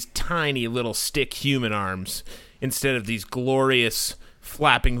you have these tiny little stick human arms instead of these glorious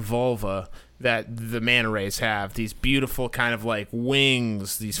flapping vulva that the manta rays have. These beautiful kind of like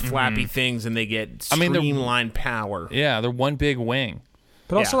wings, these flappy things, and they get streamlined power. Yeah, they're one big wing.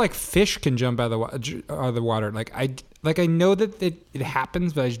 But also, Yeah. like, fish can jump out of the water. Like I know that it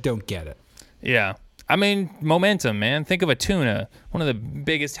happens, but I just don't get it. Yeah. I mean, momentum, man. Think of a tuna, one of the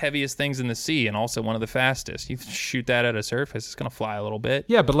biggest, heaviest things in the sea, and also one of the fastest. You shoot that at a surface, it's going to fly a little bit.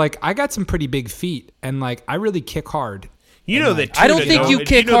 Yeah, but, like, I got some pretty big feet, and, like, I really kick hard. You know that I don't tuna think you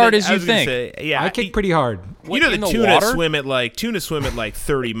kick hard as I you was gonna think. say, yeah, I kick pretty hard. You know in that the tuna water? swim at like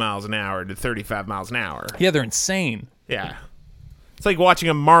 30 miles an hour to 35 miles an hour. Yeah, they're insane. Yeah. It's like watching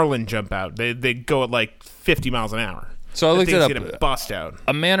a marlin jump out. They go at like 50 miles an hour. So I That looked it thing's up. gonna bust out.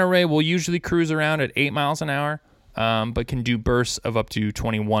 A manta ray will usually cruise around at 8 miles an hour, but can do bursts of up to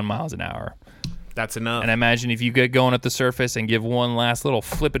 21 miles an hour. That's enough. And I imagine if you get going at the surface and give one last little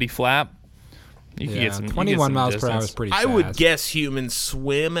flippity flap, you can Yeah, get some. 21 miles per hour is distance. pretty I fast. would guess humans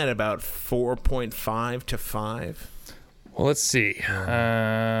swim at about 4.5 to 5. Well, let's see.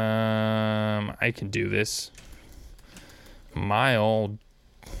 I can do this. My old.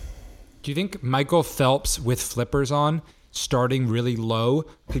 Do you think Michael Phelps with flippers on, starting really low,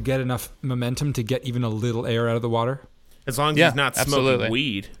 could get enough momentum to get even a little air out of the water? As long as Yeah, he's not smoking absolutely.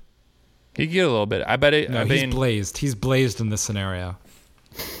 weed. He can get a little bit. I bet it. No, I he's mean, blazed. He's blazed in this scenario.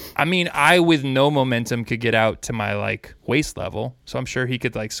 I with no momentum could get out to my like waist level, so I'm sure he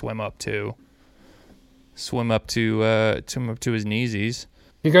could like swim up to his kneesies.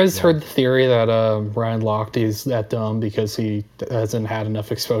 You guys heard the theory that Ryan Lochte's that dumb because he hasn't had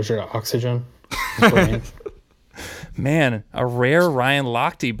enough exposure to oxygen? in his brain? Man, a rare Ryan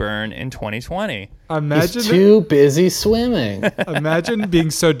Lochte burn in 2020. Imagine He's too busy swimming. Imagine being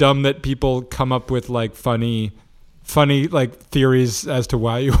so dumb that people come up with like funny like theories as to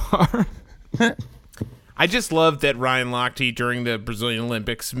why you are. I just love that Ryan Lochte during the Brazilian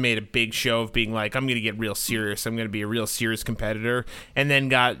Olympics made a big show of being like, I'm going to get real serious. I'm going to be a real serious competitor. And then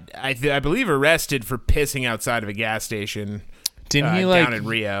got, I believe, arrested for pissing outside of a gas station. Didn't he like down in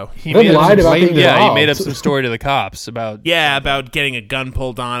Rio? He Then made up lied some- about being yeah, he robbed. made up some story to the cops about Yeah, about getting a gun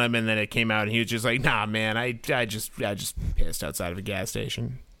pulled on him, and then it came out, and he was just like, "Nah, man, I just pissed outside of a gas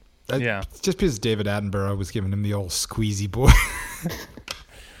station." yeah. It's just because David Attenborough was giving him the old squeezy boy.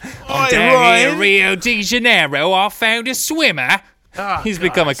 Down here in Rio de Janeiro, I found a swimmer. He's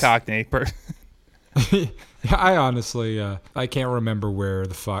become a Cockney person. Yeah, I honestly, I can't remember where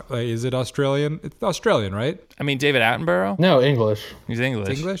the fuck. Like, is it Australian? It's Australian, right? I mean, David Attenborough. No, English. He's English.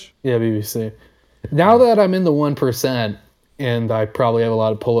 It's English. Yeah, BBC. Now that I'm in the 1% and I probably have a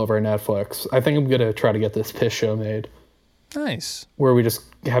lot of pull over Netflix, I think I'm going to try to get this piss show made Nice. where we just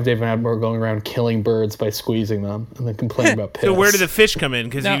have David Attenborough going around killing birds by squeezing them and then complaining about piss. So where did the fish come in?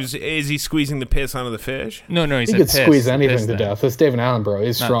 Because Now- is he squeezing the piss onto the fish? No, he He said could piss. squeeze The anything piss to thing. death. It's David Attenborough. He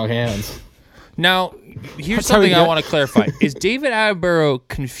has strong hands. Now, here's That's how he something I got- want to clarify. Is David Attenborough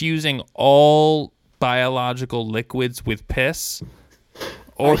confusing all biological liquids with piss?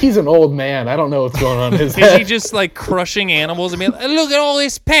 Or He's an old man. I don't know what's going on in his is he head. just like crushing animals and being like, look at all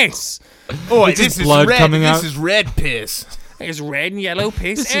this piss? Oh, It's this just is blood red. coming This out. is red piss. There's red and yellow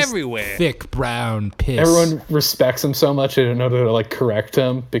piss This is everywhere. thick brown piss. Everyone respects him so much they don't know to like correct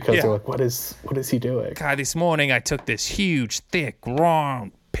him because Yeah. they're like, what is he doing? God, this morning I took this huge, thick,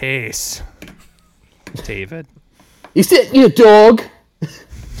 wrong piss. David. Is that your dog?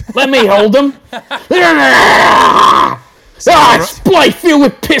 Let me hold him. It's Blake filled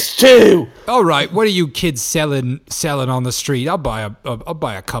with piss too. All right, what are you kids selling on the street? I'll buy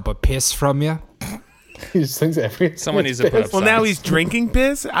a cup of piss from you. He just thinks everything. Someone needs to put up Well, now signs. he's drinking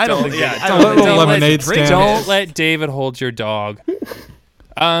piss. I don't think. Yeah, I don't- don't think little don't let- lemonade stand. Don't let David hold your dog.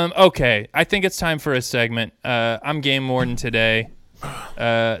 Okay, I think it's time for a segment. I'm Game Warden today.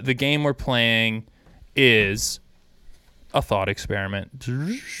 The game we're playing is a thought experiment.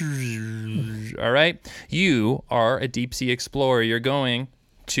 All right? You are a deep sea explorer. You're going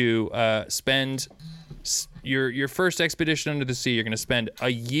to spend your first expedition under the sea. You're going to spend a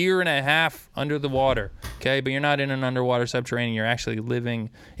year and a half under the water, okay? But you're not in an underwater subterranean. You're actually living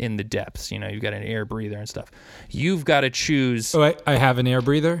in the depths. You know, you've got an air breather and stuff. You've got to choose Oh, I have an air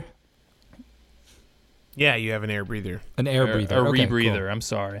breather. Yeah, you have an air breather. An air breather. a Okay, rebreather. cool. I'm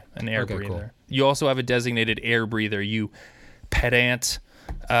sorry, an air Okay, breather. cool. You also have a designated air breather. You pedant.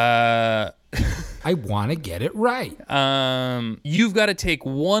 I want to get it right. You've got to take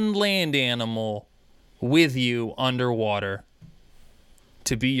one land animal with you underwater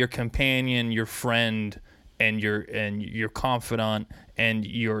to be your companion, your friend, and your confidant and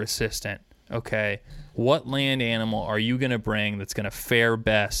your assistant. Okay, what land animal are you gonna bring that's gonna fare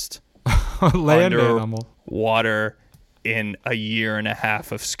best Land animal. water in a year and a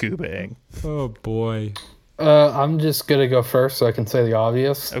half of scubaing? Oh boy. I'm just gonna go first so I can say the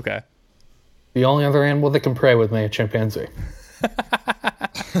obvious. Okay. The only other animal that can pray with me, a chimpanzee.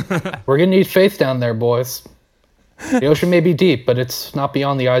 We're gonna need faith down there, boys. The ocean may be deep, but it's not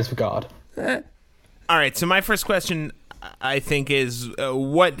beyond the eyes of God. All right, so my first question, I think, is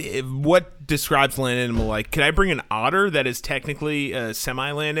what describes land animal like? Can I bring an otter that is technically a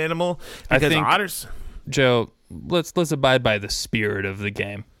semi-land animal? Because I think, otters... Joe, let's abide by the spirit of the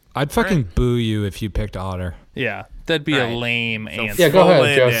game. I'd fucking boo you if you picked otter. Yeah, that'd be a lame answer. Yeah, go ahead,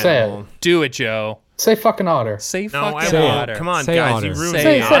 Full Joe. land Say animal. it. Do it, Joe. Say fucking otter. Say No, fucking I Say won't. otter. Come on, Say guys. otter. You ruined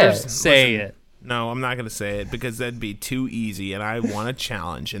Say the it. otters. Say Listen, it. No, I'm not going to say it because that'd be too easy, and I want a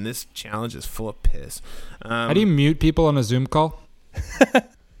challenge, and this challenge is full of piss. How do you mute people on a Zoom call?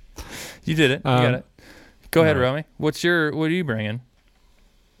 You did it. You got it. Go ahead, right. Romy. What are you bringing?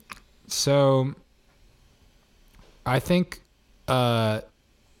 So, I think my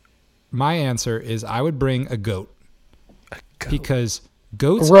answer is I would bring a goat. Because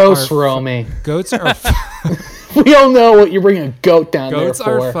goats Gross, are Romy. goats are We all know what you're bringing a goat down goats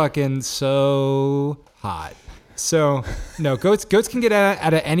there for. are fucking so hot. So no, goats can get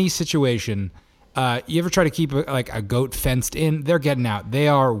out of any situation. You ever try to keep a goat fenced in? They're getting out. They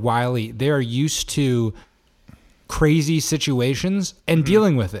are wily. They are used to crazy situations and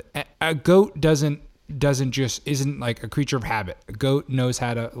dealing with it. A goat isn't like a creature of habit. A goat knows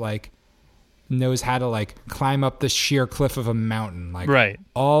how to climb up the sheer cliff of a mountain, Right.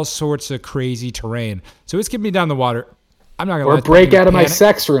 all sorts of crazy terrain. So it's getting me down the water. I'm not gonna Or let break out of my panic.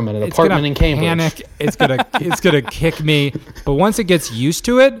 sex room at an It's apartment gonna in Cambridge. Panic. It's gonna kick me. But once it gets used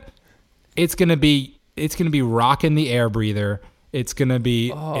to it, it's gonna be rocking the air breather. It's gonna be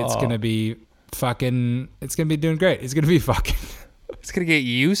doing great. It's gonna be fucking. It's gonna get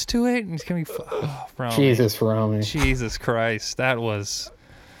used to it. And it's gonna be. Romy. Jesus, Romy. Jesus Christ, that was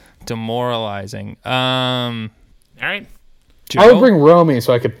demoralizing. All right. I would bring Romy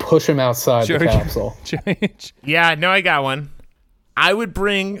so I could push him outside the capsule. Yeah, no, I got one. I would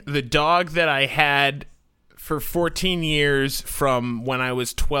bring the dog that I had for 14 years from when I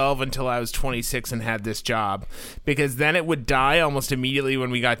was 12 until I was 26 and had this job, because then it would die almost immediately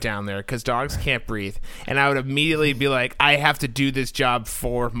when we got down there because dogs can't breathe, and I would immediately be like, I have to do this job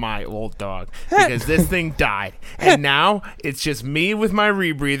for my old dog because this thing died, and now it's just me with my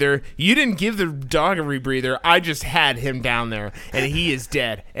rebreather. You didn't give the dog a rebreather. I just had him down there, and he is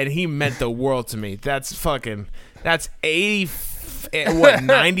dead, and he meant the world to me. That's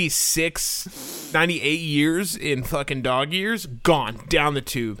 98 years in fucking dog years gone down the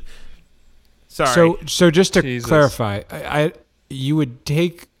tube. Sorry. So just to Jesus. clarify, you would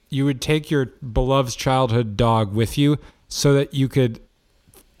take your beloved's childhood dog with you so that you could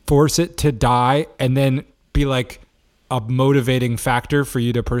force it to die and then be like a motivating factor for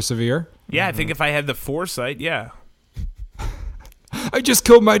you to persevere. Yeah, I think if I had the foresight, yeah. I just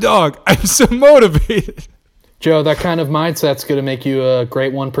killed my dog. I'm so motivated. Joe, that kind of mindset's going to make you a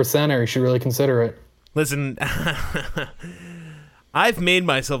great 1%er. You should really consider it. Listen, I've made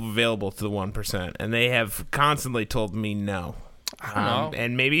myself available to the 1%, and they have constantly told me no. I don't know.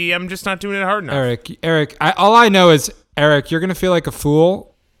 And maybe I'm just not doing it hard enough. Eric, all I know is, Eric, you're going to feel like a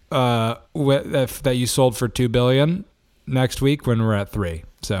fool that you sold for $2 billion next week when we're at 3.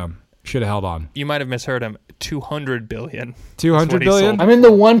 So should have held on. You might have misheard him. 200 billion. 200 billion? I'm in the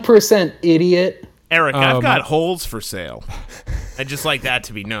 1%, idiot. Eric, I've got holes for sale. I'd just like that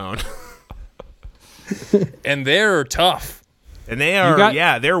to be known. And they're tough. And they are,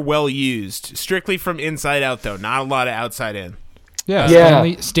 they're well used. Strictly from inside out, though. Not a lot of outside in. Yeah.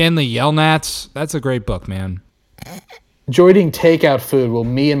 Stanley Yelnats. That's a great book, man. Enjoy eating takeout food while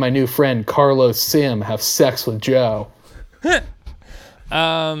me and my new friend Carlos Sim have sex with Joe.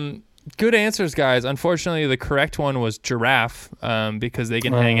 Good answers, guys. Unfortunately, the correct one was giraffe, because they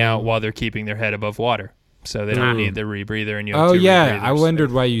can hang out while they're keeping their head above water. So they don't need the rebreather. And you have two rebreathers. I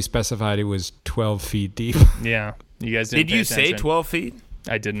wondered why you specified it was 12 feet deep. Yeah. You guys didn't Did you say 12 feet?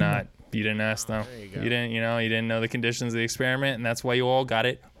 I did not. You didn't ask, though. You didn't know the conditions of the experiment, and that's why you all got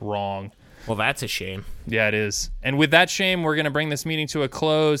it wrong. Well, that's a shame. Yeah, it is. And with that shame, we're going to bring this meeting to a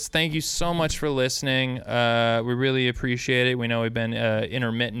close. Thank you so much for listening. We really appreciate it. We know we've been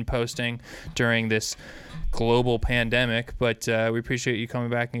intermittent posting during this global pandemic, but we appreciate you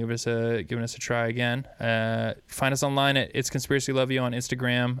coming back and giving us a try again. Find us online at It's Conspiracy Love You on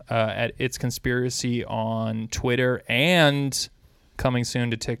Instagram, at It's Conspiracy on Twitter, and coming soon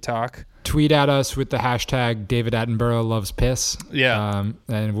to TikTok. Tweet at us with the hashtag David Attenborough loves piss. Yeah.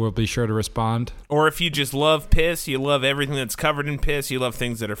 And we'll be sure to respond. Or if you just love piss, you love everything that's covered in piss, you love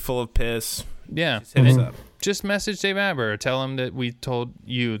things that are full of piss. Yeah. Just hit us up. Just message Dave Attenborough. Tell him that we told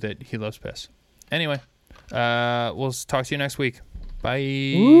you that he loves piss. Anyway, we'll talk to you next week.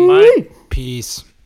 Bye. Bye. Peace.